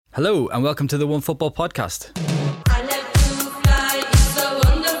Hello and welcome to the Onefootball Podcast.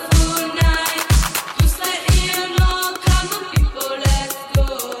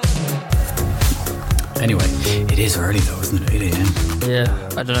 Anyway, it is early though, isn't it? 8 a.m. Yeah,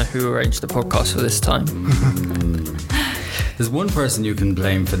 I don't know who arranged the podcast for this time. There's one person you can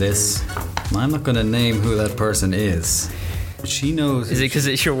blame for this. I'm not going to name who that person is. She knows. Is it because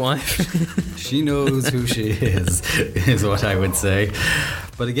it's your wife? She knows who she is what I would say.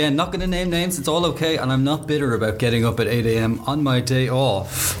 But again, not going to name names. It's all okay, and I'm not bitter about getting up at 8 a.m. on my day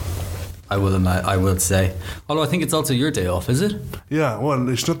off. I will say. Although I think it's also your day off, is it? Yeah, well,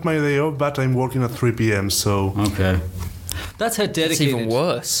 it's not my day off, but I'm working at 3 p.m, so... Okay. That's how dedicated... It's even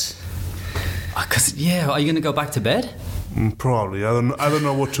worse. Because, are you going to go back to bed? Probably. I don't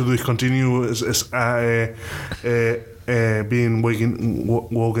know what to do. Continue being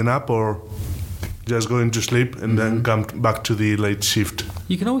woken up or just going to sleep and then come back to the late shift.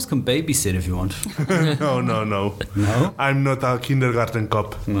 You can always come babysit if you want. No. No? I'm not a kindergarten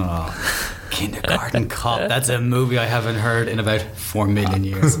cop. No. Kindergarten cop. That's a movie I haven't heard in about 4 million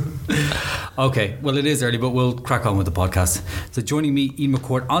years. Okay, well, it is early, but we'll crack on with the podcast. So joining me, Ian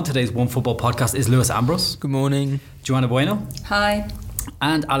McCourt, on today's Onefootball Podcast is Lewis Ambrose. Good morning. Joana Bueno. Hi.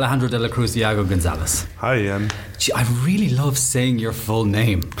 And Alejandro de la Cruz Diago González. Hi, Ian. Gee, I really love saying your full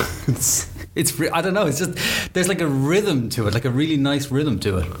name. I don't know, it's just, there's like a rhythm to it, like a really nice rhythm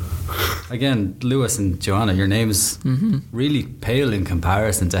to it. Again, Lewis and Joanna, your names really pale in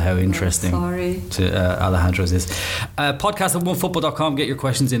comparison to how interesting to Alejandro's is. Podcast at onefootball.com, get your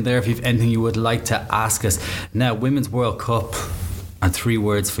questions in there if you have anything you would like to ask us. Now, Women's World Cup, and 3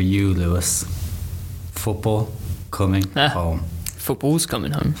 words for you, Lewis. Football coming home. Football's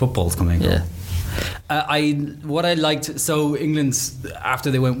coming home. Football's coming home. What I liked, so England, after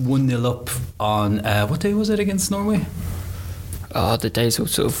they went 1-0 up on what day was it against Norway? Oh, the days all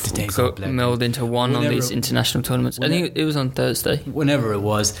sort of melded into one on these international tournaments. I think it was on Thursday. Whenever it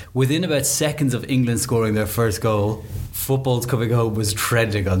was, within about seconds of England scoring their first goal, football's coming home was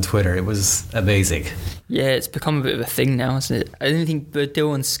trending on Twitter. It was amazing. Yeah, it's become a bit of a thing now, isn't it? I didn't think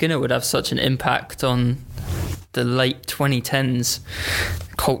Badil and Skinner would have such an impact on the late 2010s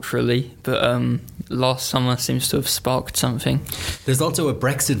culturally, but last summer seems to have sparked something. There's also a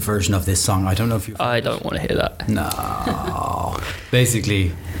Brexit version of this song. I don't know if you... I don't want to hear that. No.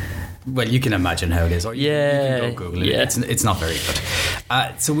 Basically, well, you can imagine how it is. Or you can go Google it. Yeah. It's not very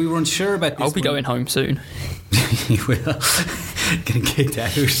good. So we were unsure about this. I'll be going home soon. You will. Getting kicked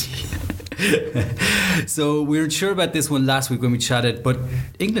out. So we were unsure about this one last week when we chatted, but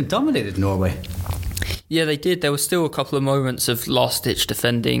England dominated Norway. Yeah, they did. There were still a couple of moments of last-ditch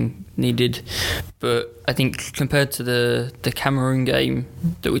defending needed, but I think compared to the Cameroon game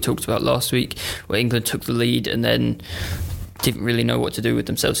that we talked about last week, where England took the lead and then didn't really know what to do with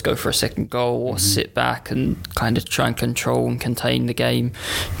themselves, go for a second goal or sit back and kind of try and control and contain the game.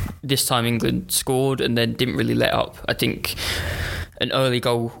 This time England scored and then didn't really let up. I think an early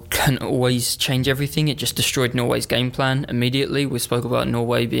goal can always change everything. It just destroyed Norway's game plan immediately. We spoke about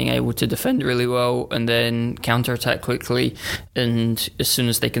Norway being able to defend really well and then counter-attack quickly. And as soon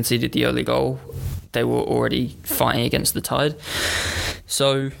as they conceded the early goal, they were already fighting against the tide.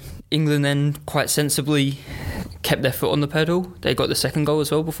 So England then quite sensibly kept their foot on the pedal. They got the second goal as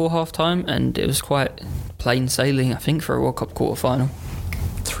well before half-time, and it was quite plain sailing, I think, for a World Cup quarter-final.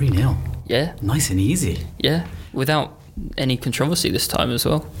 3-0. Yeah. Nice and easy. Yeah, without any controversy this time as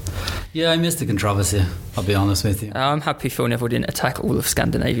well. Yeah, I missed the controversy, I'll be honest with you. I'm happy Phil Neville didn't attack all of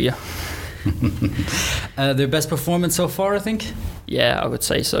Scandinavia. Their best performance so far, I think? Yeah, I would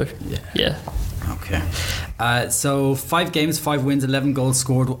say so. Yeah. Okay. So 5 games, 5 wins, 11 goals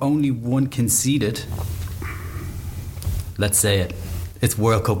scored, only 1 conceded. Let's say it. It's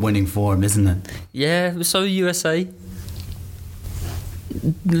World Cup winning form, isn't it? Yeah, so USA,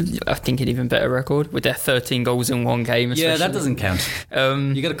 I think an even better record with their 13 goals in 1 game. Especially. Yeah, that doesn't count.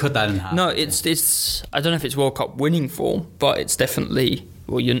 You got to cut that in half. No, it's. I don't know if it's World Cup winning form, but it's definitely.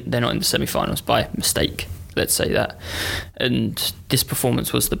 Well, they're not in the semi-finals by mistake. Let's say that. And this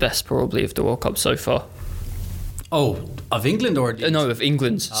performance was the best probably of the World Cup so far. Oh, of England or? No, of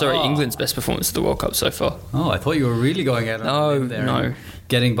England. Sorry, England's best performance of the World Cup so far. Oh, I thought you were really going out on there. No.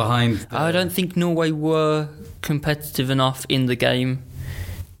 Getting behind. I don't think Norway were competitive enough in the game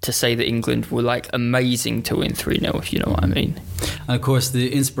to say that England were like amazing to win 3-0, if you know what I mean. And of course,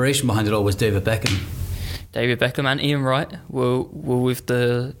 the inspiration behind it all was David Beckham. David Beckham and Ian Wright were with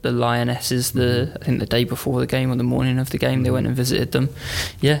the Lionesses I think the day before the game or the morning of the game. They went and visited them.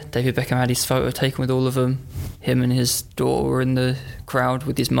 Yeah, David Beckham had his photo taken with all of them. Him and his daughter were in the crowd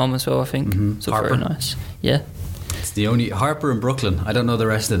with his mum as well, I think. So very nice. Yeah. It's the only Harper and Brooklyn. I don't know the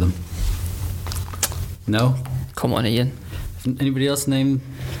rest of them. No? Come on, Ian. Anybody else name?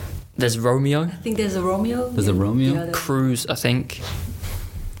 There's Romeo. I think there's a Romeo. There's a Romeo? Yeah, Cruz, I think.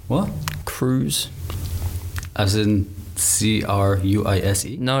 What? Cruz. As in Cruise?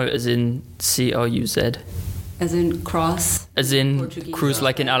 No, as in Cruz. as in cross. As in Portuguese. Cruz,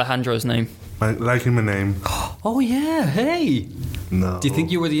 like in Alejandro's name. Like him a name. Oh yeah, hey. No. Do you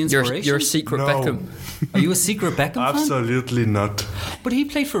think you were the inspiration? You're a secret No. Beckham. Are you a secret Beckham fan? Absolutely not. But he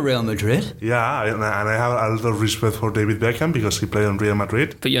played for Real Madrid. Yeah, and I have a lot of respect for David Beckham because he played on Real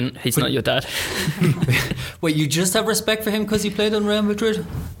Madrid. But he's not your dad. Wait, you just have respect for him because he played on Real Madrid?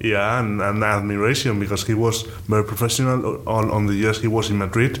 Yeah, and admiration because he was very professional on the years he was in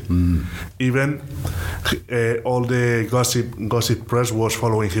Madrid. Even all the gossip press was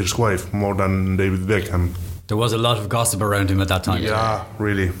following his wife more than David Beckham. There was a lot of gossip around him at that time. Yeah,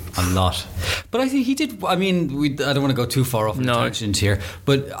 really. A lot. But I think he did, I mean, I don't want to go too far off the tangent here,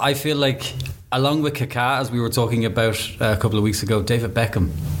 but I feel like along with Kaká, as we were talking about a couple of weeks ago, David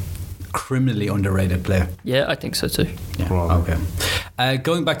Beckham, criminally underrated player. Yeah, I think so too. Yeah. Probably. Okay.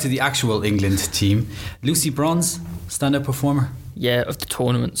 Going back to the actual England team, Lucy Bronze, standout performer? Yeah, of the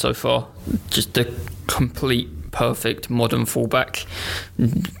tournament so far. Just a complete perfect modern fullback.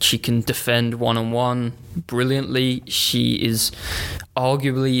 She can defend one-on-one brilliantly. She is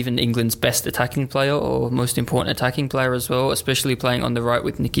arguably even England's best attacking player or most important attacking player as well, especially playing on the right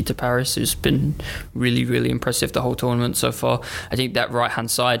with Nikita Paris, who's been really, really impressive the whole tournament so far. I think that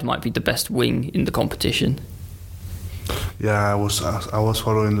right-hand side might be the best wing in the competition. Yeah, I was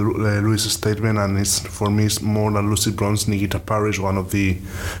following Luis' statement, and for me it's more than Lucy Bronze. Nikita Paris, one of the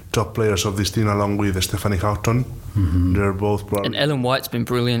top players of this team, along with Stephanie Houghton. Mm-hmm. They're both probably. And Ellen White's been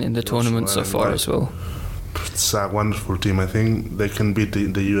brilliant in the tournament so far as well. It's a wonderful team. I think they can beat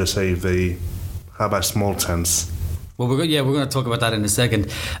the USA if they have a small chance. Well, we're going to talk about that in a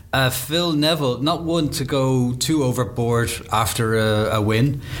second. Phil Neville, not one to go too overboard after a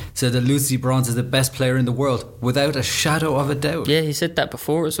win, said that Lucy Bronze is the best player in the world, without a shadow of a doubt. Yeah, he said that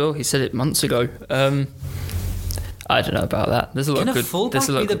before as well. He said it months ago. I don't know about that. There's a lot Can of good. Can a fullback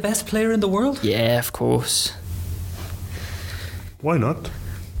be the best player in the world? Yeah, of course. Why not?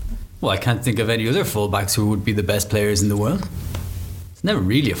 Well, I can't think of any other fullbacks who would be the best players in the world. It's never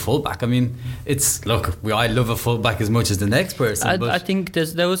really a fullback. I mean, I love a fullback as much as the next person. I think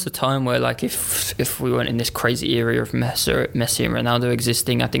there was a time where, like, if we weren't in this crazy era of Messi and Ronaldo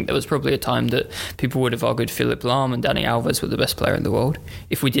existing, I think there was probably a time that people would have argued Philipp Lahm and Dani Alves were the best player in the world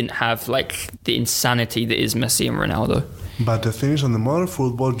if we didn't have like the insanity that is Messi and Ronaldo. But the thing is, on the modern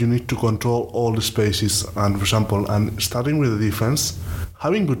football, you need to control all the spaces, and for example, and starting with the defense,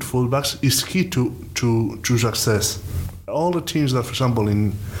 having good fullbacks is key to success. All the teams that, for example,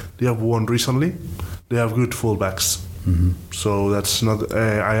 they have won recently, they have good fullbacks. Mm-hmm. So that's not.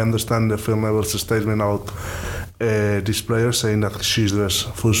 I understand the Phil Neville's statement about this player saying that she's the best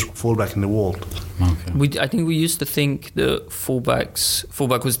fullback in the world. Okay. I think we used to think that fullback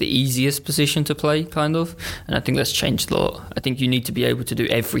was the easiest position to play, kind of, and I think that's changed a lot. I think you need to be able to do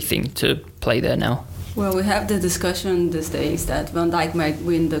everything to play there now. Well, we have the discussion these days that Van Dijk might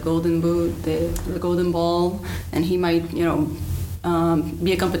win the Golden Boot, the Golden Ball, and he might, be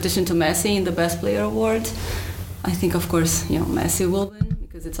a competition to Messi in the Best Player award. I think, of course, Messi will win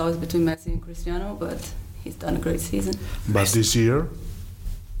because it's always between Messi and Cristiano, but he's done a great season. But this year,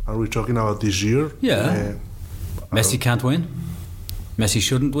 are we talking about this year? Yeah. Messi can't win? Messi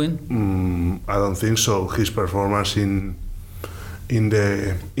shouldn't win? I don't think so. His performance in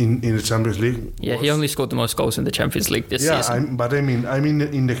the Champions League. Yeah, he only scored the most goals in the Champions League this season. But I mean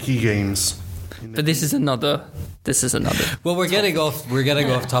in the key games. But this is another. Well, we're getting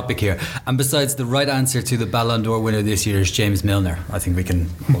off topic here. And besides, the right answer to the Ballon d'Or winner this year is James Milner. I think we can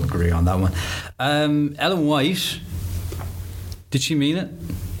all agree on that one. Ellen White, did she mean it?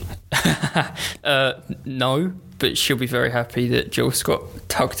 No, but she'll be very happy that Jill Scott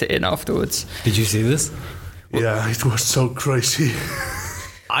tucked it in afterwards. Did you see this? Yeah, it was so crazy.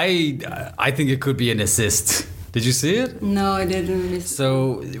 I think it could be an assist. Did you see it? No, I didn't.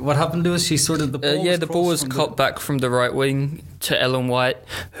 So what happened to us? She sort of the ball was cut back from the right wing to Ellen White,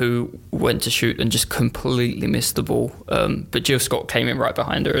 who went to shoot and just completely missed the ball. But Jill Scott came in right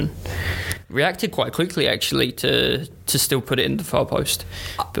behind her and reacted quite quickly, actually, to still put it in the far post.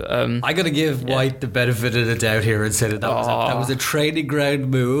 But I got to give White the benefit of the doubt here and say that was a training ground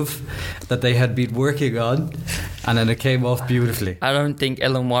move that they had been working on, and then it came off beautifully. I don't think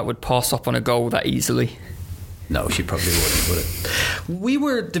Ellen White would pass up on a goal that easily. No, she probably wouldn't, would it? We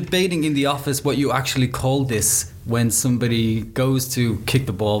were debating in the office what you actually call this when somebody goes to kick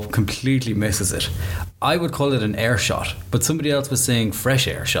the ball, completely misses it. I would call it an air shot, but somebody else was saying fresh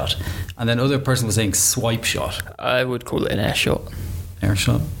air shot, and then other person was saying swipe shot. I would call it an air shot. Air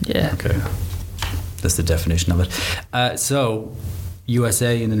shot? Yeah. Okay. That's the definition of it. So,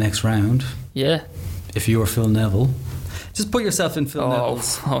 USA in the next round. Yeah. If you were Phil Neville, just put yourself in Phil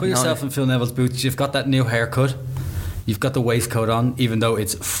Neville's. Put yourself in Phil Neville's boots. You've got that new haircut. You've got the waistcoat on, even though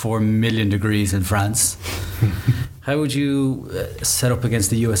it's 4 million degrees in France. How would you set up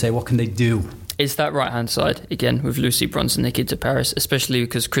against the USA? What can they do? It's that right-hand side, again, with Lucy Bronson nicked to Paris, especially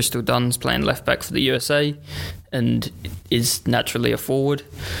because Crystal Dunn's playing left-back for the USA and is naturally a forward,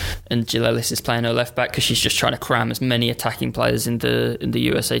 and Jill Ellis is playing her left-back because she's just trying to cram as many attacking players in the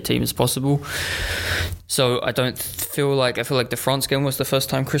USA team as possible. So I feel like the France game was the first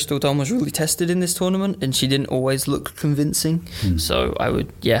time Crystal Dunn was really tested in this tournament, and she didn't always look convincing. So I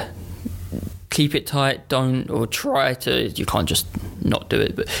would, keep it tight, you can't just not do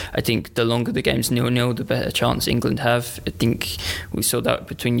it, but I think the longer the game's 0-0, the better chance England have. I think we saw that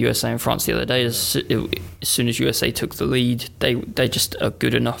between USA and France the other day. As soon as USA took the lead, they just are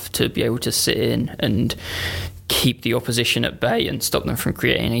good enough to be able to sit in and keep the opposition at bay and stop them from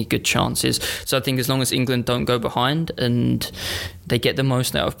creating any good chances. So I think as long as England don't go behind and they get the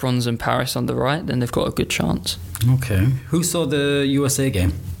most out of Bronze and Paris on the right, then they've got a good chance. Okay. Who saw the USA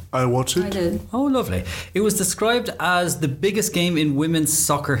game? I watched it. I did. Oh, lovely. It was described as the biggest game in women's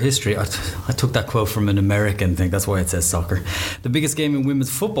soccer history. I took that quote from an American thing. That's why it says soccer. The biggest game in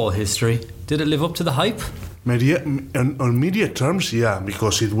women's football history. Did it live up to the hype? On media terms, yeah,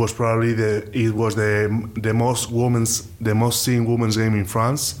 because it was probably the most seen women's game in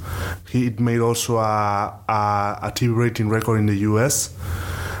France. It made also a TV rating record in the US.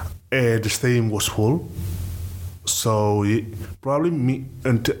 The stadium was full. So probably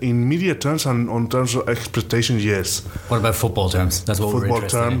in media terms and on terms of expectations, yes. What about football terms? That's what we're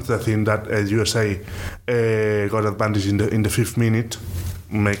interested in. Football terms, I think that USA got advantage in the 5th minute,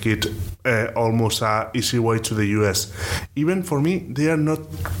 make it almost an easy way to the US. Even for me, they are not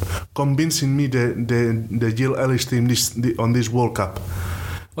convincing me the Jill Ellis team on this World Cup.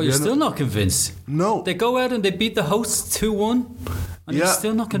 Oh, you're still not convinced? No. They go out and they beat the hosts 2-1, and you're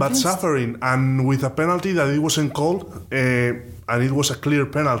still not convinced? But suffering, and with a penalty that it wasn't called, and it was a clear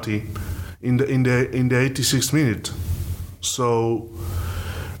penalty in the 86th minute. So,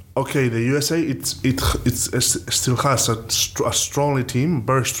 okay, the USA it still has a strong team,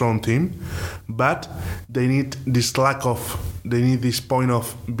 very strong team, but they need this point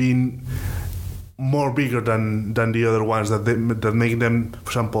of being more bigger than the other ones that make them, for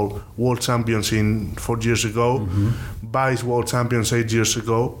example, world champions 4 years ago, vice world champions 8 years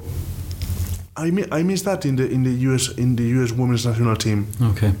ago. I miss that in the US women's national team.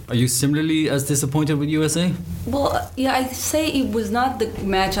 Okay, are you similarly as disappointed with USA? Well, yeah, I'd say it was not the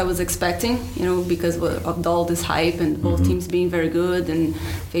match I was expecting. Because of all this hype and both teams being very good and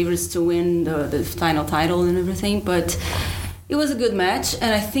favorites to win the final title and everything, but it was a good match,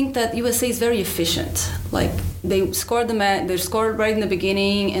 and I think that USA is very efficient. Like, they scored they scored right in the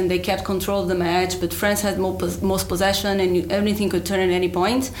beginning, and they kept control of the match, but France had most possession, and everything could turn at any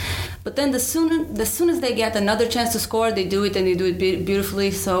point. But then as soon as they get another chance to score, they do it, and they do it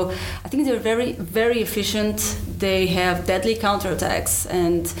beautifully. So I think they're very, very efficient. They have deadly counterattacks,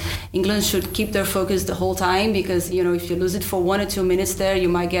 and England should keep their focus the whole time, because, if you lose it for 1 or 2 minutes there, you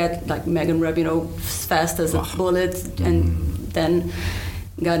might get, like, Megan Rapinoe fast as a bullet, and then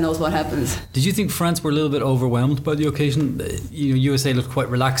God knows what happens. Did you think France were a little bit overwhelmed by the occasion? USA looked quite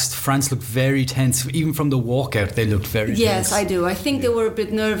relaxed. France looked very tense. Even from the walkout, they looked very tense. Yes, I do. I think they were a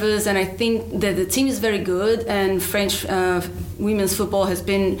bit nervous, and I think that the team is very good, and French women's football has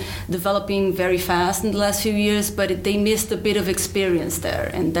been developing very fast in the last few years, but they missed a bit of experience there,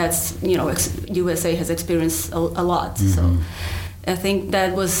 and that's, USA has experienced a lot. So I think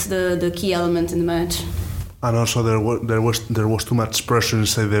that was the key element in the match. And also there was too much pressure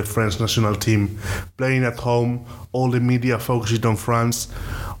inside the French national team, playing at home. All the media focused on France.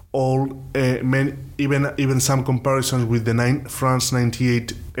 Even some comparisons with the France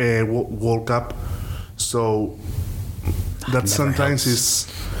 '98 World Cup. So that sometimes is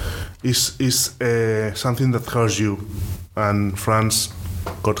something that hurts you, and France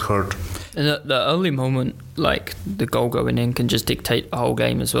got hurt. And the only moment, like, the goal going in can just dictate the whole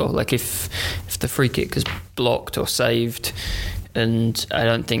game as well. Like, if the free kick is blocked or saved, and I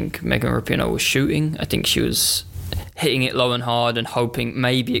don't think Megan Rapinoe was shooting. I think she was hitting it low and hard and hoping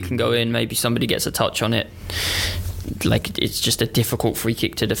maybe it can go in, maybe somebody gets a touch on it. Like, it's just a difficult free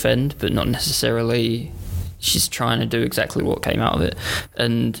kick to defend, but not necessarily she's trying to do exactly what came out of it.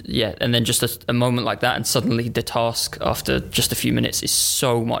 And then just a moment like that, and suddenly the task after just a few minutes is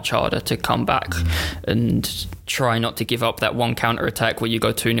so much harder to come back and try not to give up that one counter attack where you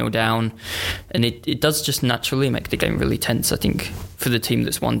go 2-0 down. And it does just naturally make the game really tense, I think, for the team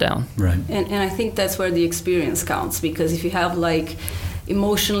that's one down. Right. And I think that's where the experience counts, because if you have like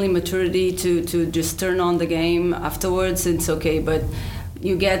emotionally maturity to just turn on the game afterwards, it's okay. But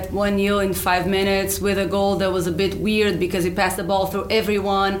you get 1-0 in 5 minutes with a goal that was a bit weird because he passed the ball through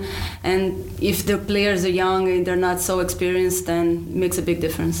everyone, and if the players are young and they're not so experienced, then it makes a big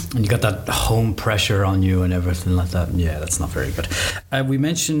difference. And you got that home pressure on you and everything like that. Yeah, that's not very good. We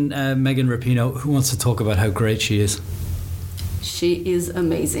mentioned Megan Rapinoe. Who wants to talk about how great she is? She is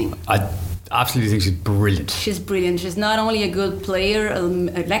amazing. I absolutely think she's brilliant. She's brilliant. She's not only a good player,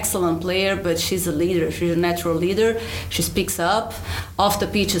 an excellent player, but she's a leader. She's a natural leader. She speaks up off the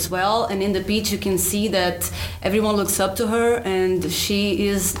pitch as well, and in the pitch you can see that everyone looks up to her, and she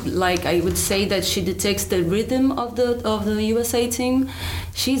is, like, I would say that she detects the rhythm of the USA team.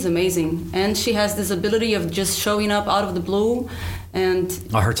 She's amazing, and she has this ability of just showing up out of the blue. And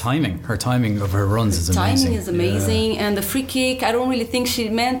her timing of her runs is amazing. Timing is amazing, and the free kick, I don't really think she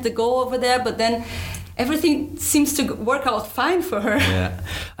meant the goal over there, but then everything seems to work out fine for her. Yeah,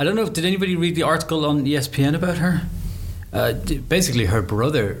 I don't know. Did anybody read the article on ESPN about her? Basically, her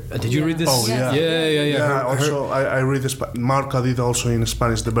brother. Did you read this? Oh yeah, yeah. Also, I read this. Marca did also in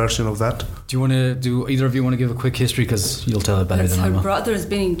Spanish the version of that. Do either of you want to give a quick history, because you'll tell it better than I will? Her brother has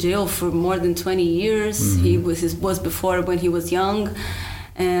been in jail for more than 20 years. Mm-hmm. He was before when he was young,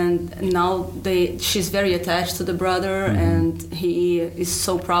 and now she's very attached to the brother, mm-hmm. and he is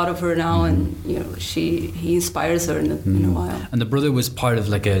so proud of her now, mm-hmm. and he inspires her in a while. And the brother was part of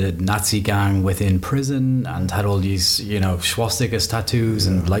like a Nazi gang within prison and had all these swastikas tattoos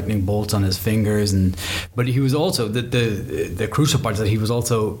and lightning bolts on his fingers, but he was also the crucial part is that he was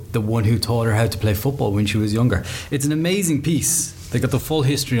also the one who taught her how to play football when she was younger. It's an amazing piece. They got the full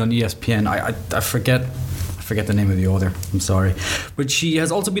history on ESPN. I forget the name of the author, I'm sorry, but she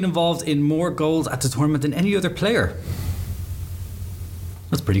has also been involved in more goals at the tournament than any other player.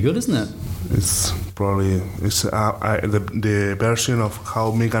 That's pretty good, isn't it? It's probably the version of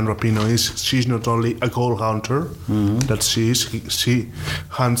how Megan Rapinoe is. She's not only a goal hunter, mm-hmm. that she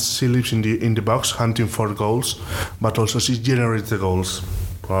lives in the box hunting for goals, but also she generates the goals,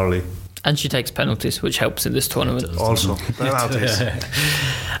 probably. And she takes penalties, which helps in this tournament. Also, penalties.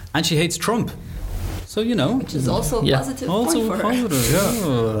 And she hates Trump. So, which is also a positive point for her. Yeah.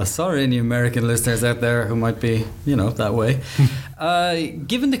 Oh, sorry, any American listeners out there who might be, that way.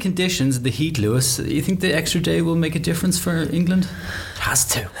 Given the conditions, the heat, Lewis, you think the extra day will make a difference for England? It has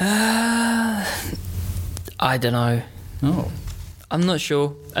to. I don't know. Oh. I'm not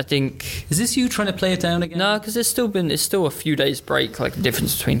sure. I think... Is this you trying to play it down again? No, because it's still a few days break, like the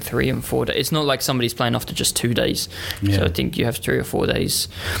difference between 3 and 4 days. It's not like somebody's playing after just 2 days. Yeah. So I think you have 3 or 4 days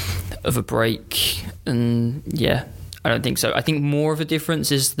of a break. And yeah, I don't think so. I think more of a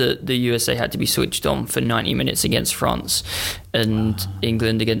difference is that the USA had to be switched on for 90 minutes against France, and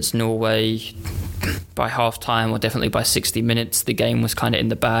England against Norway by half time, or definitely by 60 minutes. The game was kind of in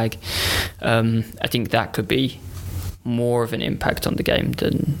the bag. I think that could be more of an impact on the game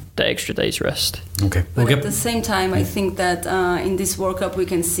than the extra day's rest. Okay. But at the same time, I think that in this World Cup we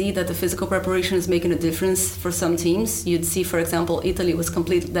can see that the physical preparation is making a difference for some teams. You'd see, for example, Italy was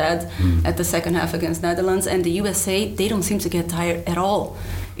completely dead at the second half against Netherlands, and the USA, they don't seem to get tired at all.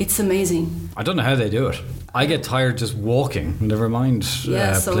 It's amazing. I don't know how they do it. I get tired just walking, never mind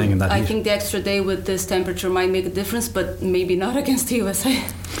so playing in that heat. I think the extra day with this temperature might make a difference, but maybe not against the USA.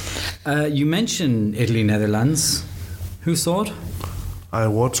 You mentioned Italy, Netherlands. Who saw it? I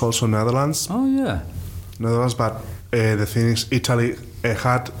watched also Netherlands. Oh, yeah. Netherlands, but the thing is, Italy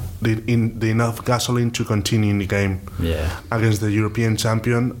had the enough gasoline to continue in the game against the European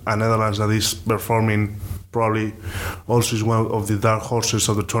champion, and Netherlands that is performing probably also is one of the dark horses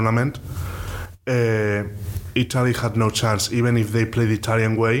of the tournament. Italy had no chance, even if they play the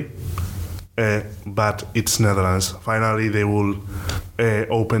Italian way. But it's Netherlands. Finally, they will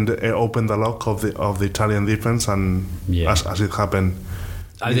open the lock of the Italian defense, and as it happened.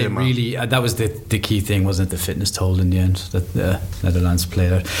 They really that was the key thing, wasn't it? The fitness toll in the end that the Netherlands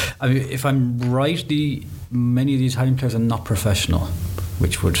played out. I mean, if I'm right, many of the Italian players are not professional,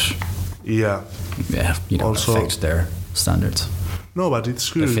 which would also affect their standards. No, but it's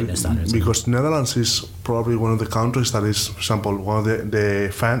good because Netherlands is probably one of the countries that is, for example, one of the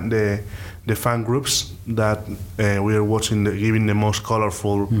fan groups that we are watching, giving the most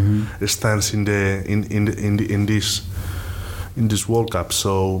colorful stance in this World Cup.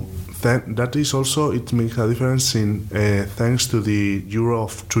 So that is also, it makes a difference in thanks to the Euro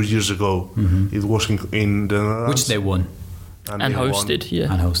of 2 years ago. It was in the Netherlands, which they won and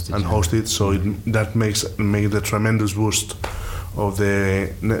hosted, so that makes the tremendous boost of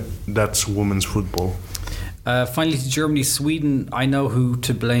that's women's football. Finally, to Germany, Sweden. I know who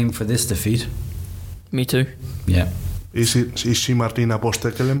to blame for this defeat. Me too. Yeah. Is she Martina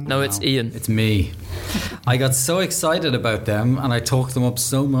Postekelen? No, it's Ian. It's me. I got so excited about them and I talked them up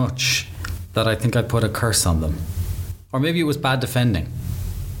so much that I think I put a curse on them. Or maybe it was bad defending.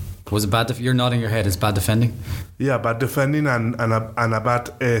 Was it bad? You're nodding your head. It's bad defending? Yeah, bad defending and a bad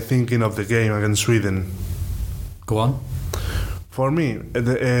thinking of the game against Sweden. Go on. For me,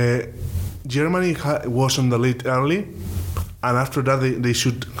 Germany was on the lead early, and after that they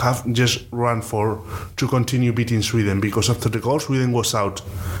should have just run to continue beating Sweden, because after the goal Sweden was out.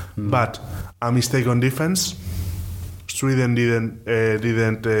 But a mistake on defense, Sweden didn't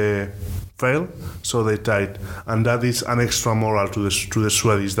fail, so they tied, and that is an extra moral to the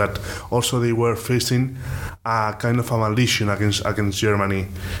Swedes, that also they were facing a kind of a malediction against Germany.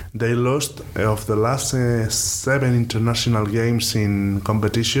 They lost of the last 7 international games in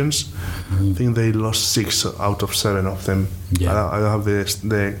competitions. I think they lost 6 out of 7 of them. Yeah. I don't have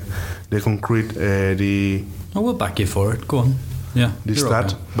the concrete we'll back you for it. Go on. Yeah. The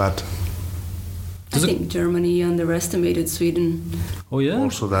stat, but I think Germany underestimated Sweden. Oh yeah?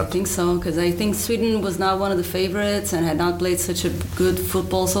 Also that. I think so, because I think Sweden was not one of the favorites and had not played such a good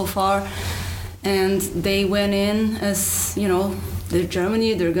football so far. And they went in as, they're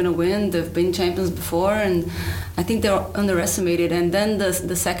Germany, they're going to win, they've been champions before, and I think they were underestimated. And then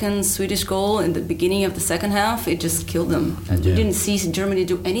the second Swedish goal in the beginning of the second half, it just killed them. We didn't see Germany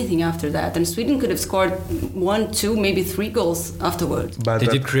do anything after that. And Sweden could have scored 1, 2, maybe 3 goals afterwards. But they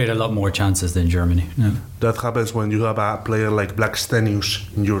did create a lot more chances than Germany. Yeah. That happens when you have a player like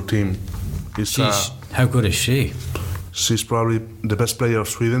Blackstenius in your team. How good is she? She's probably the best player of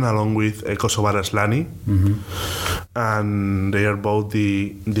Sweden, along with Kosovare Asllani, and they are both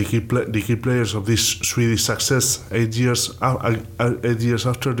the key players of this Swedish success. 8 years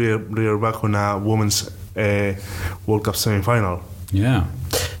after, they are back on a women's World Cup semi-final. Yeah.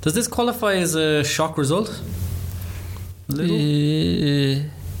 Does this qualify as a shock result? A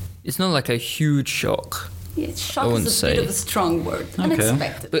little? It's not like a huge shock. Yeah, shock is a bit of a strong word. Okay.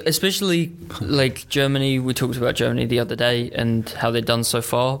 Unexpected. But especially like Germany, we talked about Germany the other day and how they've done so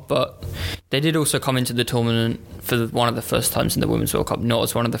far, but they did also come into the tournament for one of the first times in the Women's World Cup, not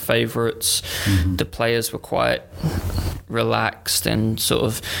as one of the favourites. The players were quite relaxed, and sort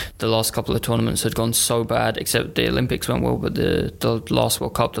of the last couple of tournaments had gone so bad, except the Olympics went well, but the last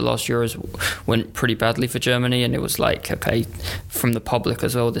World Cup, the last Euros went pretty badly for Germany, and it was like, okay, from the public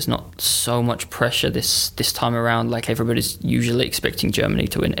as well, there's not so much pressure this time around. Like, everybody's usually expecting Germany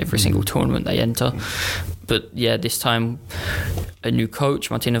to win every single tournament they enter. But yeah, this time a new coach,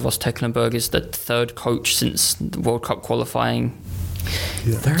 Martina Voss-Tecklenburg, is the 3rd coach since the World Cup qualifying.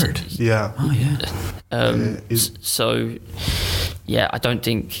 Yeah. 3rd? Yeah. Oh, yeah. So, yeah, I don't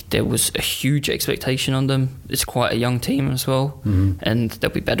think there was a huge expectation on them. It's quite a young team as well, and they'll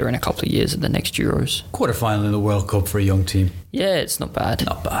be better in a couple of years at the next Euros. Quarterfinal in the World Cup for a young team. Yeah, it's not bad.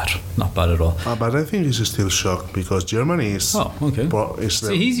 Not bad at all. But I think it's still shock, because Germany is... Oh, okay.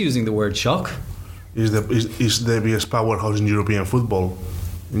 See, he's using the word shock. Is the biggest powerhouse in European football,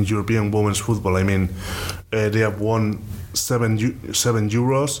 in European women's football. I mean, they have won 7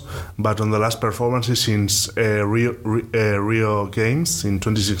 Euros, but on the last performances since Rio Games in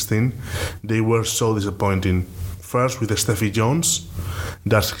 2016, they were so disappointing. First with Steffi Jones,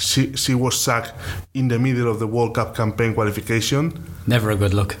 that she was sacked in the middle of the World Cup campaign qualification. Never a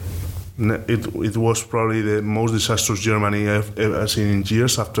good look. It was probably the most disastrous Germany I've seen in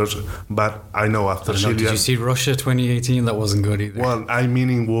years. But I know after Silvia. Did you see Russia 2018? That wasn't good either. Well, I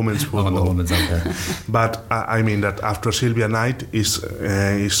mean in women's football. Oh, the women's, okay. But I mean that after Silvia Knight is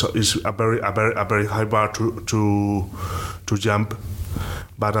a very high bar to jump.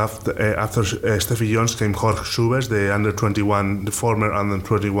 But after Steffi Jones came Jorge Schubert, the former under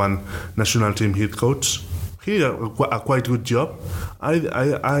 21 national team head coach. He did a quite good job. I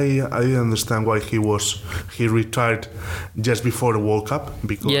understand why he retired just before the World Cup,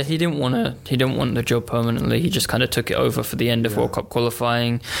 because he didn't want the job permanently. He just kind of took it over for the end of World Cup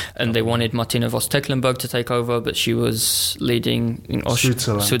qualifying, and they wanted Martina Voss-Tecklenburg to take over, but she was leading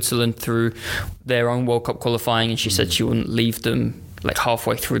Switzerland through their own World Cup qualifying, and she said she wouldn't leave them like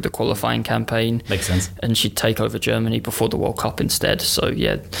halfway through the qualifying campaign. Makes sense. And she'd take over Germany before the World Cup instead. So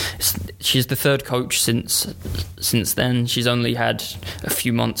yeah, she's the third coach since then. She's only had a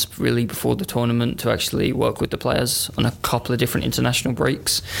few months really before the tournament to actually work with the players on a couple of different international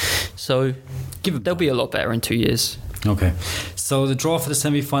breaks. So they'll be a lot better in 2 years. Okay, so the draw for the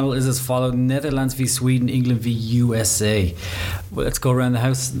semi-final is as follows: Netherlands v Sweden, England v USA. Well, let's go around the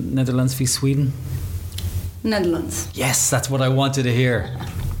house. Netherlands v Sweden. Netherlands. Yes, that's what I wanted to hear.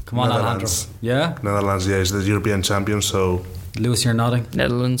 Come on, Alejandro. Yeah? Netherlands, yeah, is the European champion, so... Lewis, you're nodding?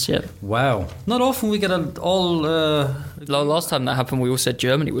 Netherlands, yeah. Wow. Not often we get Last time that happened, we all said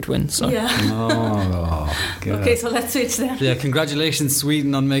Germany would win, so... Yeah. Oh, God. Okay, so let's switch then. Yeah, congratulations,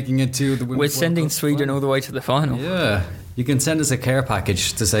 Sweden, on making it to the Women's We're World sending Cup Sweden final. all the way to the final. Yeah. You can send us a care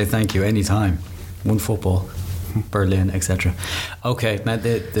package to say thank you anytime. Onefootball, Berlin, etc. Okay, now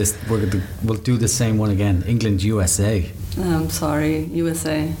we'll do the same one again. England, USA. I'm sorry,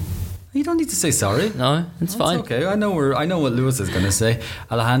 USA. You don't need to say sorry. No, it's fine. Okay, I know what Lewis is going to say.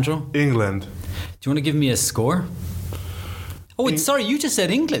 Alejandro, England. do you want to give me a score? Oh, wait, sorry, you just said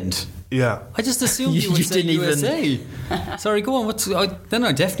England. Yeah. I just assumed you would You say didn't USA. Sorry, go on. Then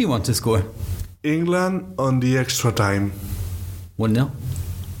I definitely want to score. England on the extra time. 1-0.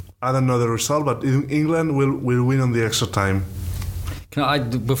 I don't know the result, but England will win on the extra time.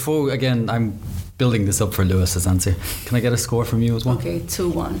 Before, again, I'm building this up for Lewis's answer. Can I get a score from you as well? Okay,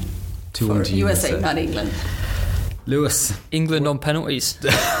 2-1. 2-1 to USA, not England. Lewis. England on penalties.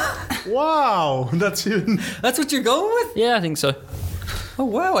 Wow, that's what you're going with? Yeah, I think so. Oh,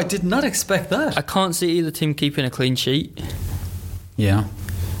 wow, I did not expect that. I can't see either team keeping a clean sheet. Yeah.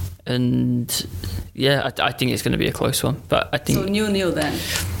 And yeah, I think it's going to be a close one. But I think... So 0-0 then?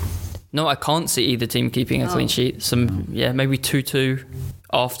 No, I can't see either team keeping a clean sheet. Maybe 2-2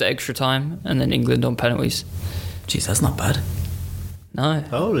 after extra time, and then England on penalties. Jeez, that's not bad. No.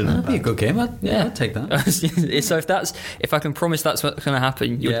 Oh, really? That'd be a good game. I'd take that. So if I can promise that's what's going to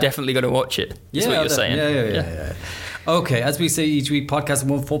happen, you're definitely going to watch it. That's what you're saying. Yeah. Okay, as we say each week, Podcast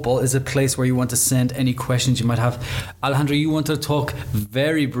Onefootball is a place where you want to send any questions you might have. Alejandro, you want to talk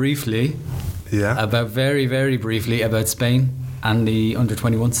very briefly about Spain and the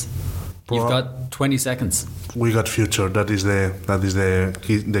under-21s. You've got 20 seconds. We got future. That is the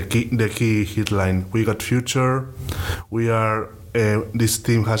key headline. We got future. We are. This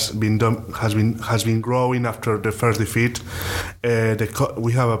team has been growing after the first defeat.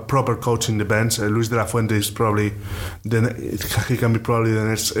 We have a proper coach in the bench. Luis de la Fuente is probably he can be probably the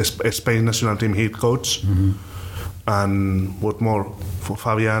next Spain national team head coach. Mm-hmm. And what more? For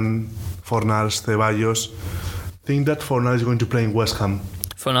Fabian, Fornals, Ceballos. I think that Fornals is going to play in West Ham.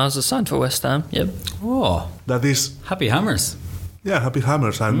 Fornals is signed for West Ham. Yep. Oh, that is happy hammers. Yeah, happy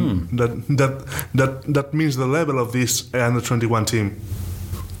hammers, and that means the level of this under-21 team.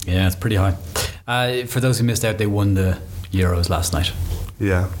 Yeah, it's pretty high. For those who missed out, they won the Euros last night.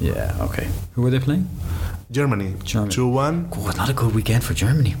 Yeah. Yeah. Okay. Who were they playing? Germany. 2-1. Oh, not a good weekend for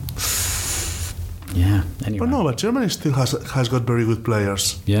Germany. Yeah. Anyway. But Germany still has got very good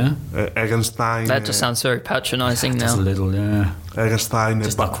players. Yeah. Egenstein. That just sounds very patronising now. Just a little, yeah. Egenstein.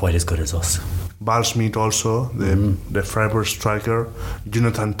 Just not quite as good as us. Balsmith also, the Freiburg striker.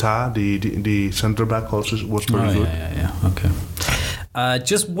 Jonathan Tah, the centre back, also was very good. Yeah. Okay.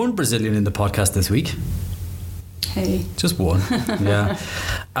 Just one Brazilian in the podcast this week. Hey. Just one. Yeah.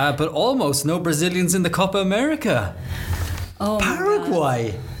 But almost no Brazilians in the Copa America. Oh,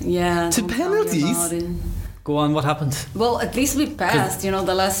 Paraguay. Yeah. To penalties. Go on, what happened? Well, at least we passed. The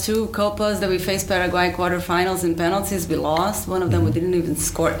last two Copas that we faced Paraguay quarterfinals in penalties, we lost. One of them, we didn't even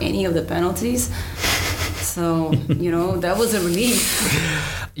score any of the penalties. So, that was a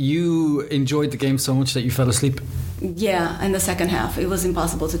relief. You enjoyed the game so much that you fell asleep? Yeah, in the second half. It was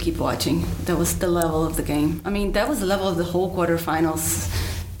impossible to keep watching. That was the level of the game. I mean, that was the level of the whole quarterfinals.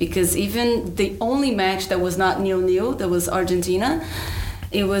 Because even the only match that was not 0-0, that was Argentina,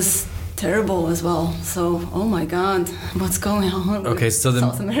 it was terrible as well. So, oh my God, what's going on with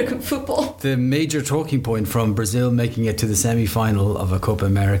South American football? The major talking point from Brazil making it to the semi-final of a Copa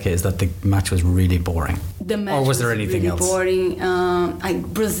America is that the match was really boring. The match or was there anything really else? Boring.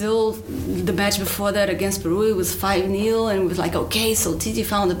 Brazil, the match before that against Peru, it was 5-0, and it was like, okay, so Tite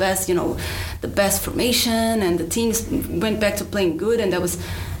found the best formation, and the teams went back to playing good,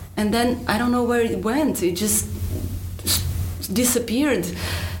 and then I don't know where it went. It just disappeared.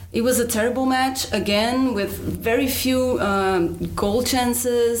 It was a terrible match, again, with very few goal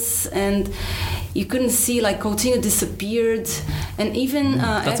chances, and you couldn't see, Coutinho disappeared, and even...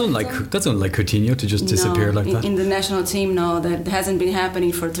 that's unlike Coutinho to just disappear like that. In the national team, no, that hasn't been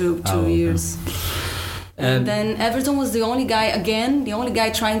happening for two years. And then Everton was the only guy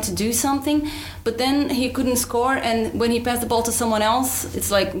trying to do something, but then he couldn't score. And when he passed the ball to someone else, it's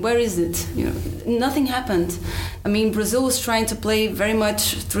like, where is it? Nothing happened. I mean, Brazil was trying to play very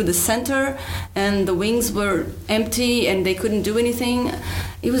much through the center, and the wings were empty, and they couldn't do anything.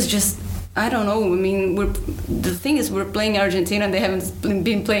 It was just, I don't know. I mean, the thing is, we're playing Argentina, and they haven't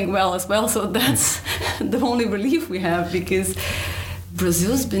been playing well as well. So that's the only relief we have, because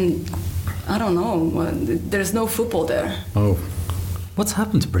Brazil's been, I don't know, there's no football there. Oh. What's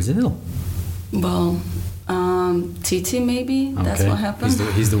happened to Brazil? Well, Tite maybe, okay. That's what happened.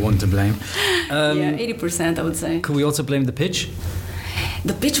 He's the one to blame. Yeah, 80% I would say. Could we also blame the pitch?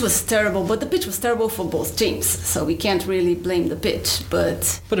 The pitch was terrible, but the pitch was terrible for both teams, so we can't really blame the pitch,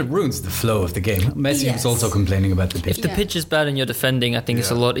 but it ruins the flow of the game. Messi was also complaining about the pitch. If the pitch is bad and you're defending, I think it's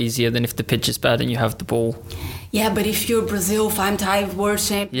a lot easier than if the pitch is bad and you have the ball. Yeah, but if you're Brazil, 5-time world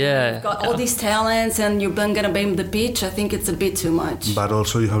champion, you've got all these talents, and you're going to blame the pitch, I think it's a bit too much. But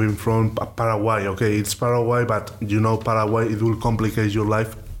also you have in front Paraguay. Okay, it's Paraguay, but Paraguay, it will complicate your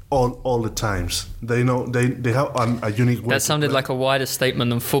life all the times. They know they have a unique way. That sounded like a wider statement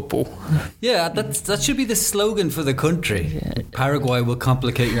than football. Yeah, that should be the slogan for the country. Yeah. Paraguay will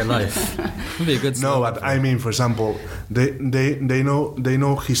complicate your life. Would be a good slogan. No, but I mean, for example, they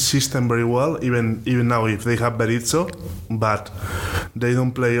know his system very well. Even now, if they have Berizzo, but they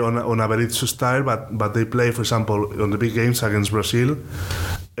don't play on a Berizzo style. But they play, for example, on the big games against Brazil,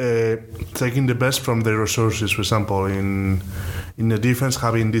 taking the best from their resources. For example, in the defense,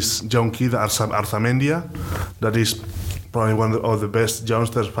 having this young kid Arzamendia, that is probably one of the best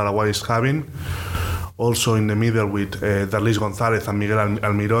youngsters Paraguay is having. Also in the middle with Lewis González and Miguel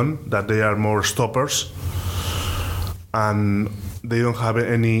Almirón, that they are more stoppers, and they don't have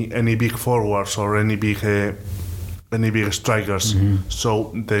any big forwards or any big strikers. Mm-hmm.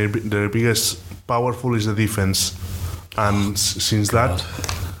 So their biggest powerful is the defense, and since that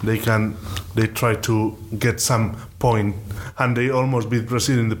they try to get some point, and they almost beat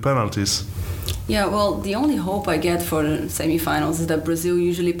Brazil in the penalties. Yeah, well, the only hope I get for the semifinals is that Brazil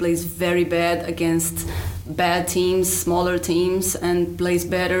usually plays very bad against bad teams, smaller teams, and plays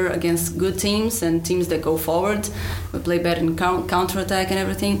better against good teams and teams that go forward. We play better in counterattack and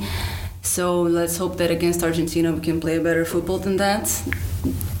everything. So let's hope that against Argentina we can play a better football than that.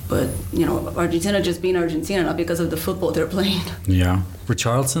 But, Argentina just being Argentina, not because of the football they're playing. Yeah.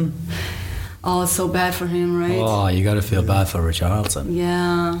 Richarlison? Oh, it's so bad for him, right? Oh, you got to feel bad for Richarlison.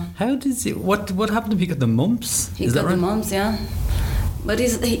 Yeah. How did he? What happened to him? He got the mumps? He got the mumps, yeah. But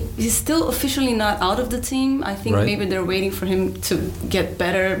he's still officially not out of the team. I think maybe they're waiting for him to get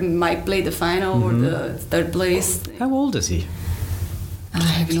better, might play the final or the third place. How old is he? I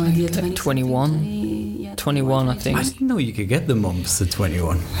have no idea. 21? 21, I think. I didn't know you could get the mumps at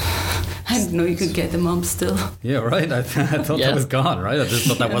 21. I didn't know you could get the mumps still. Yeah, right. I thought that was gone, right? I just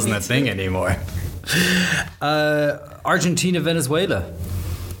thought that wasn't a thing anymore. Argentina, Venezuela.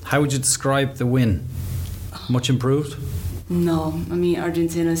 How would you describe the win? Much improved? No, I mean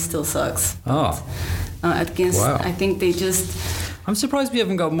Argentina still sucks. Oh. I think they just... I'm surprised we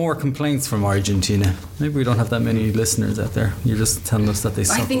haven't got more complaints from Argentina. Maybe we don't have that many listeners out there. You're just telling us that they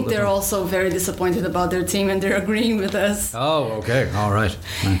suck. I think they're also very disappointed about their team, and they're agreeing with us. Oh, okay. All right.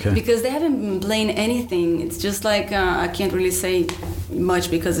 Okay. Because they haven't been playing anything. It's just like, I can't really say much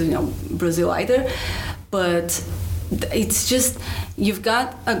because of Brazil either. But it's just, you've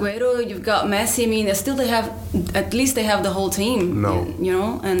got Agüero, you've got Messi. I mean, at least they have the whole team.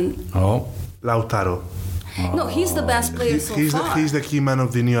 No. And... Oh. Lautaro. No, he's the best player so far. He's the key man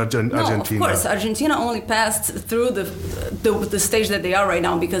of the new Argentina. No, of course, Argentina only passed through the stage that they are right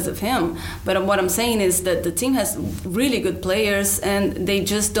now because of him. But what I'm saying is that the team has really good players, and they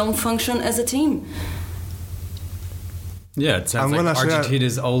just don't function as a team. Yeah, it sounds like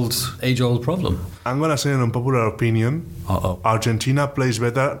Argentina's age-old problem. I'm going to say an unpopular opinion. Argentina plays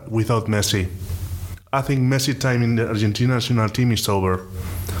better without Messi. I think Messi time in the Argentina national team is over.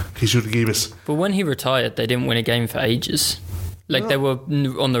 He should give us. But when he retired, they didn't win a game for ages. They were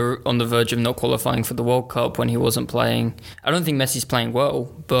on the verge of not qualifying for the World Cup when he wasn't playing. I don't think Messi's playing well,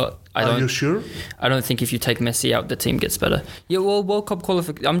 but Are you sure? I don't think if you take Messi out, the team gets better. Yeah, well, World Cup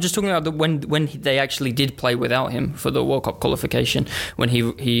qualification. I'm just talking about when they actually did play without him for the World Cup qualification, when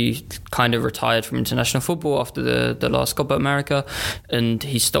he kind of retired from international football after the last Copa América, and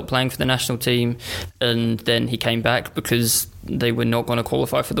he stopped playing for the national team, and then he came back because they were not going to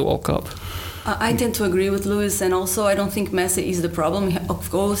qualify for the World Cup. I tend to agree with Lewis, and also I don't think Messi is the problem. Of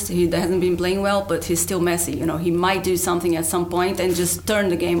course, he hasn't been playing well, but he's still Messi. He might do something at some point and just turn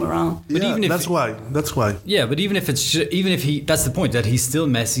the game around. But yeah, that's why. Yeah, but even if that's the point, that he's still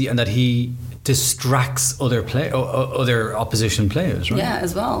Messi, and that he distracts other opposition players, right? Yeah,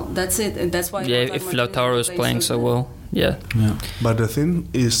 as well. That's it, and that's why. Yeah, if Lautaro is playing so well, yeah. But the thing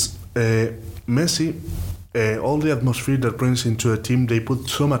is, Messi, all the atmosphere that brings into a team, they put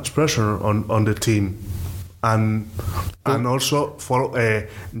so much pressure on the team. And also for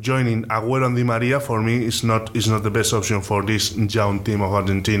joining Agüero and Di Maria, for me is not the best option for this young team of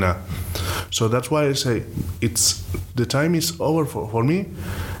Argentina. So that's why I say the time is over for me.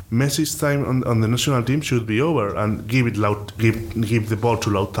 Messi's time on the national team should be over, and give the ball to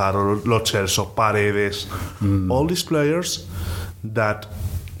Lautaro, Lo Celso, Paredes, all these players that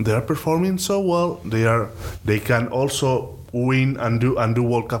they are performing so well. They can also win and do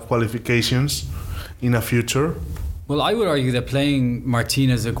World Cup qualifications in a future. Well, I would argue that playing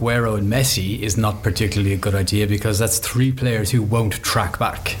Martinez, Agüero and Messi is not particularly a good idea, because that's three players who won't track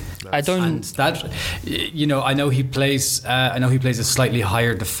back. I know he plays a slightly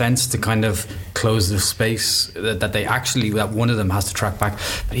higher defence to kind of close the space that one of them has to track back.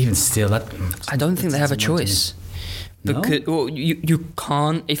 But even still, I don't think they have a choice. Because you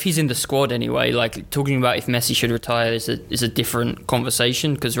can't, if he's in the squad anyway. Like, talking about if Messi should retire is a different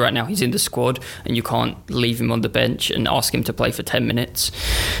conversation, because right now he's in the squad and you can't leave him on the bench and ask him to play for 10 minutes.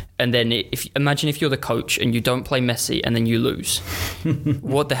 And then imagine if you're the coach and you don't play Messi and then you lose.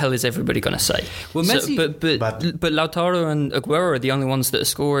 What the hell is everybody going to say? Well, Messi, but Lautaro and Agüero are the only ones that are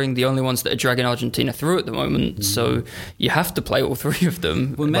scoring, the only ones that are dragging Argentina through at the moment. So you have to play all three of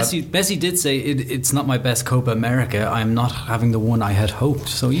them. Well, Messi did say it's not my best Copa America. I'm not having the one I had hoped.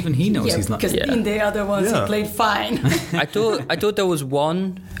 So even he knows he's not. Because in the other ones he played fine. I thought there was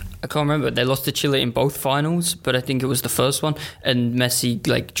one. I can't remember. They lost to Chile in both finals, but I think it was the first one. And Messi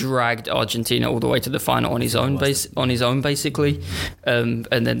dragged Argentina all the way to the final on his own basically. And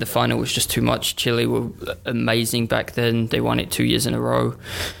then the final was just too much. Chile were amazing back then. They won it 2 years in a row.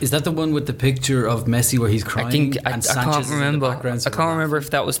 Is that the one with the picture of Messi where he's crying? I can't remember. I can't remember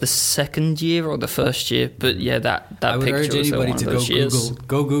if that was the second year or the first year. But yeah, that I would picture urge was anybody one to of those years.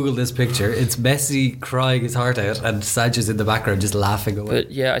 Go Google this picture. It's Messi crying his heart out and Sanchez in the background just laughing away.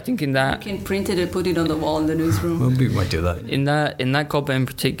 But yeah, I think in that, you can print it and put it on the wall in the newsroom. Well, we might do that. In that Copa in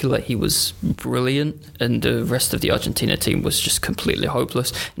particular, he was brilliant, and the rest of the Argentina team was just completely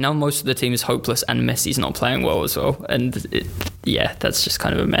hopeless. Now most of the team is hopeless, and Messi's not playing well as well. And that's just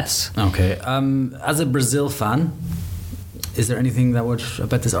kind of a mess. Okay. As a Brazil fan, is there anything about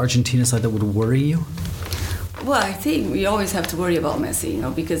this Argentina side that would worry you? Well, I think we always have to worry about Messi,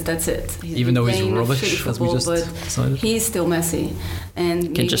 because that's it. Even though he's rubbish, as we just decided. He's still Messi, and he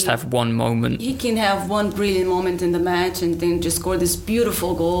can just have one moment. He can have one brilliant moment in the match, and then just score this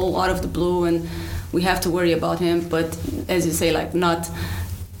beautiful goal out of the blue, and we have to worry about him. But as you say, not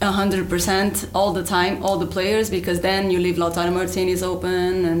 100% all the time, all the players, because then you leave Lautaro Martinez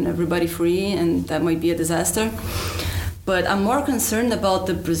open and everybody free, and that might be a disaster. But I'm more concerned about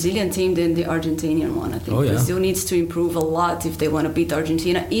the Brazilian team than the Argentinian one. I think Brazil needs to improve a lot if they want to beat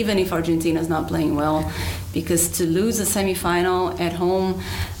Argentina, even if Argentina is not playing well. Because to lose a semifinal at home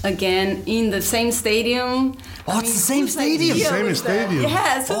again in the same stadium. It's the same stadium. Same stadium.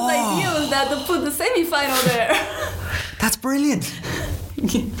 Yes, whose idea was that to put the semifinal there? That's brilliant.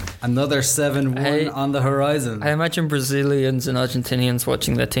 Another 7-1 on the horizon. I imagine Brazilians and Argentinians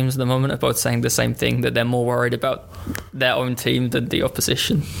watching their teams at the moment are both saying the same thing, that they're more worried about their own team than the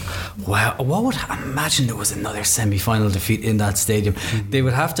opposition. Wow, imagine there was another semi-final defeat in that stadium. They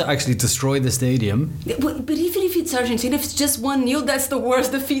would have to actually destroy the stadium. But even if it's Argentina, if it's just 1-0, that's the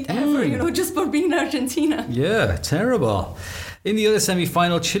worst defeat ever, just for being Argentina. Yeah, terrible. In the other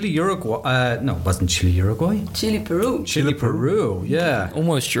semi-final, Chile-Uruguay... no, it wasn't Chile-Uruguay. Chile-Peru. Chile-Peru, yeah.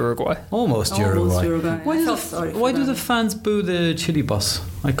 Almost Uruguay. Almost Uruguay. Why do the fans boo the Chile boss?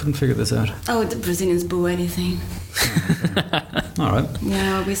 I couldn't figure this out. Oh, the Brazilians boo anything. All right.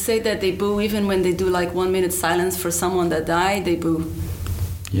 Yeah, we say that they boo even when they do 1 minute silence for someone that died, they boo.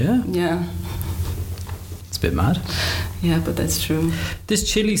 Yeah? Yeah. It's a bit mad. Yeah, but that's true. This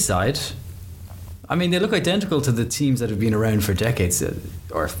Chile side... I mean, they look identical to the teams that have been around for decades,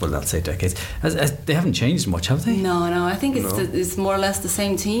 not say decades. They haven't changed much, have they? No. I think it's more or less the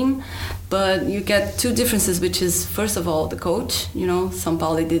same team, but you get two differences, which is, first of all, the coach.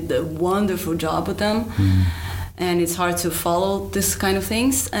 Sampaoli did a wonderful job with them. And it's hard to follow this kind of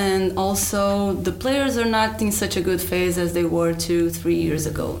things. And also, the players are not in such a good phase as they were 2-3 years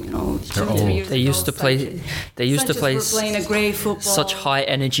ago. 2-3 years they used to play. They used to play playing a great football, such high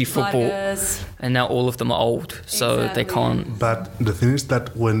energy football, and now all of them are old, so they can't. But the thing is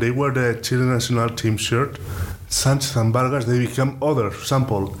that when they wear the Chile national team shirt, Sanchez and Vargas, they become other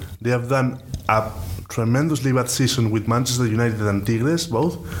sample. They have done a tremendously bad season with Manchester United and Tigres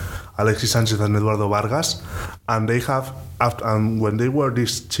both, Alexis Sanchez and Eduardo Vargas, and they have and when they wear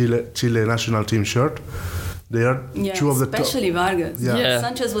this Chile national team shirt, they are two of the top. Especially Vargas. Yeah.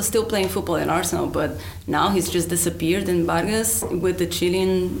 Sanchez was still playing football in Arsenal, but now he's just disappeared. And Vargas, with the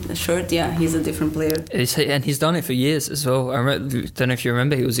Chilean shirt, he's a different player. And he's done it for years as well. I don't know if you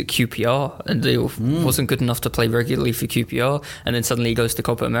remember, he was at QPR and he wasn't good enough to play regularly for QPR. And then suddenly he goes to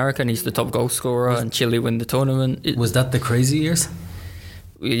Copa America and he's the top goal scorer and Chile win the tournament. Was that the crazy years?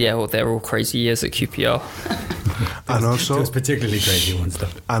 Yeah, well, they're all crazy years at QPR. And also, those particularly crazy ones, though.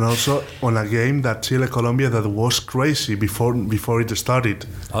 And also on a game that Chile-Colombia that was crazy before it started.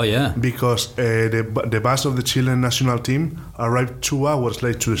 Oh yeah, because the bus of the Chilean national team arrived 2 hours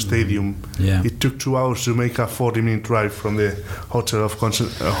late to the stadium. Yeah, it took 2 hours to make a 40-minute drive from the hotel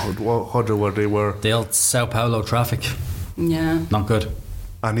hotel where they were. The old Sao Paulo traffic. Yeah, not good.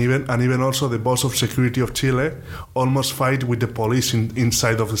 And even also the boss of security of Chile almost fight with the police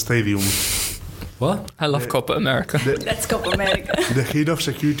inside of the stadium. What? I love Copa America. That's Copa America. The head of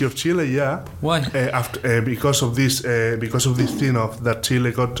security of Chile, yeah. Why? Because of this thing of that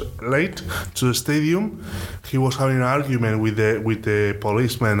Chile got late to the stadium, he was having an argument with the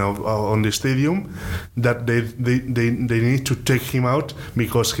policeman on the stadium that they need to take him out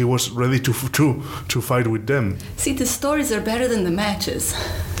because he was ready to fight with them. See, the stories are better than the matches.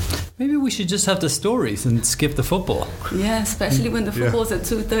 Maybe we should just have the stories and skip the football. Yeah, especially when the football's at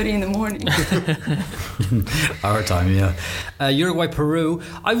 2:30 in the morning. Our time, yeah. Uruguay, Peru.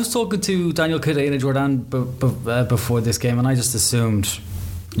 I was talking to Daniel Cadena Jordan before this game, and I just assumed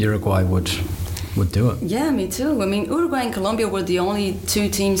Uruguay would do it. Yeah, me too. I mean, Uruguay and Colombia were the only two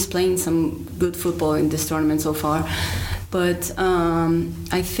teams playing some good football in this tournament so far. But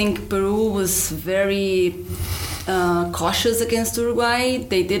I think Peru was very cautious against Uruguay.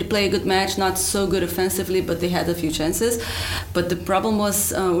 They did play a good match, not so good offensively, but they had a few chances. But the problem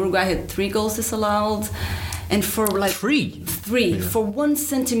was Uruguay had 3 goals disallowed, and for like three for 1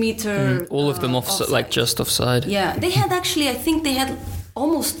 centimeter. All of them offside, like just offside. Yeah, they had actually. I think they had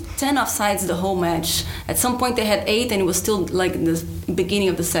almost 10 offsides the whole match. At some point they had 8, and it was still like the beginning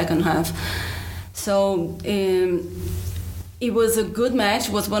of the second half. So. It was a good match.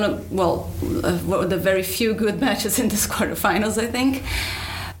 It was one of the very few good matches in this quarterfinals, I think.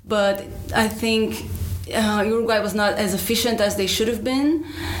 But I think Uruguay was not as efficient as they should have been,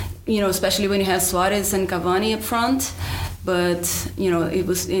 especially when you have Suarez and Cavani up front. But,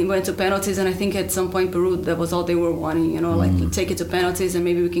 it went to penalties, and I think at some point Peru, that was all they were wanting, take it to penalties and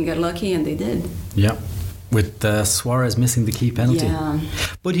maybe we can get lucky, and they did. Yeah. With Suarez missing the key penalty. Yeah.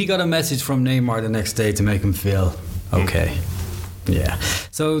 But he got a message from Neymar the next day to make him feel okay. Yeah.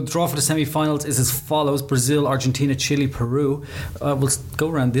 So draw for the semi-finals is as follows: Brazil, Argentina, Chile, Peru. We'll go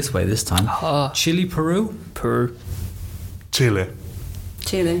around this way this time. Chile, Peru. Chile.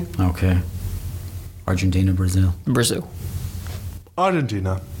 Okay. Argentina, Brazil.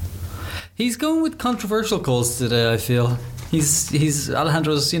 Argentina. He's going with controversial calls today, I feel. He's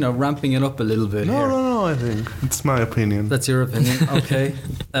Alejandro's, ramping it up a little bit here. No, I think it's my opinion. That's your opinion. Okay.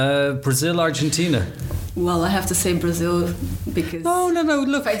 Brazil, Argentina. Well, I have to say Brazil because no.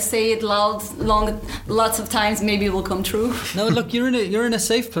 Look, if I say it lots of times, maybe it will come true. No, look, you're in a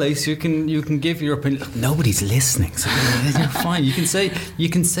safe place. You can give your opinion. Look, nobody's listening, so you're fine. You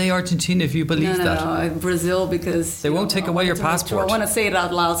can say Argentina if you believe that. No, Brazil because they won't take away your passport. I want to say it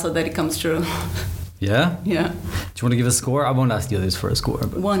out loud so that it comes true. Yeah. Yeah. Do you want to give a score? I won't ask the others for a score.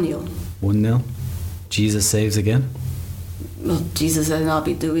 But 1-0. 1-0. Jesus saves again. Well, Jesus will not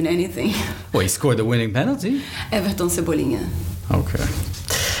be doing anything. Well, he scored the winning penalty. Everton Cebolinha. Okay.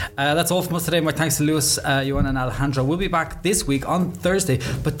 That's all from us today. My thanks to Lewis, Joana and Alejandro. We'll be back this week on Thursday,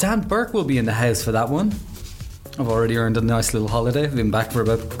 but Dan Burke will be in the house for that one. I've already earned a nice little holiday. I've been back for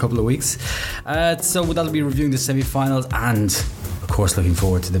about a couple of weeks. So that'll be reviewing the semi-finals and, of course, looking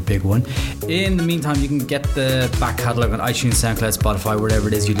forward to the big one. In the meantime, you can get the back catalogue on iTunes, SoundCloud, Spotify, wherever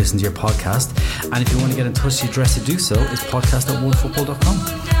it is you listen to your podcast. And if you want to get in touch, the address to do so is podcast@onefootball.com.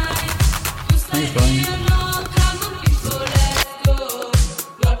 Thanks, Brian.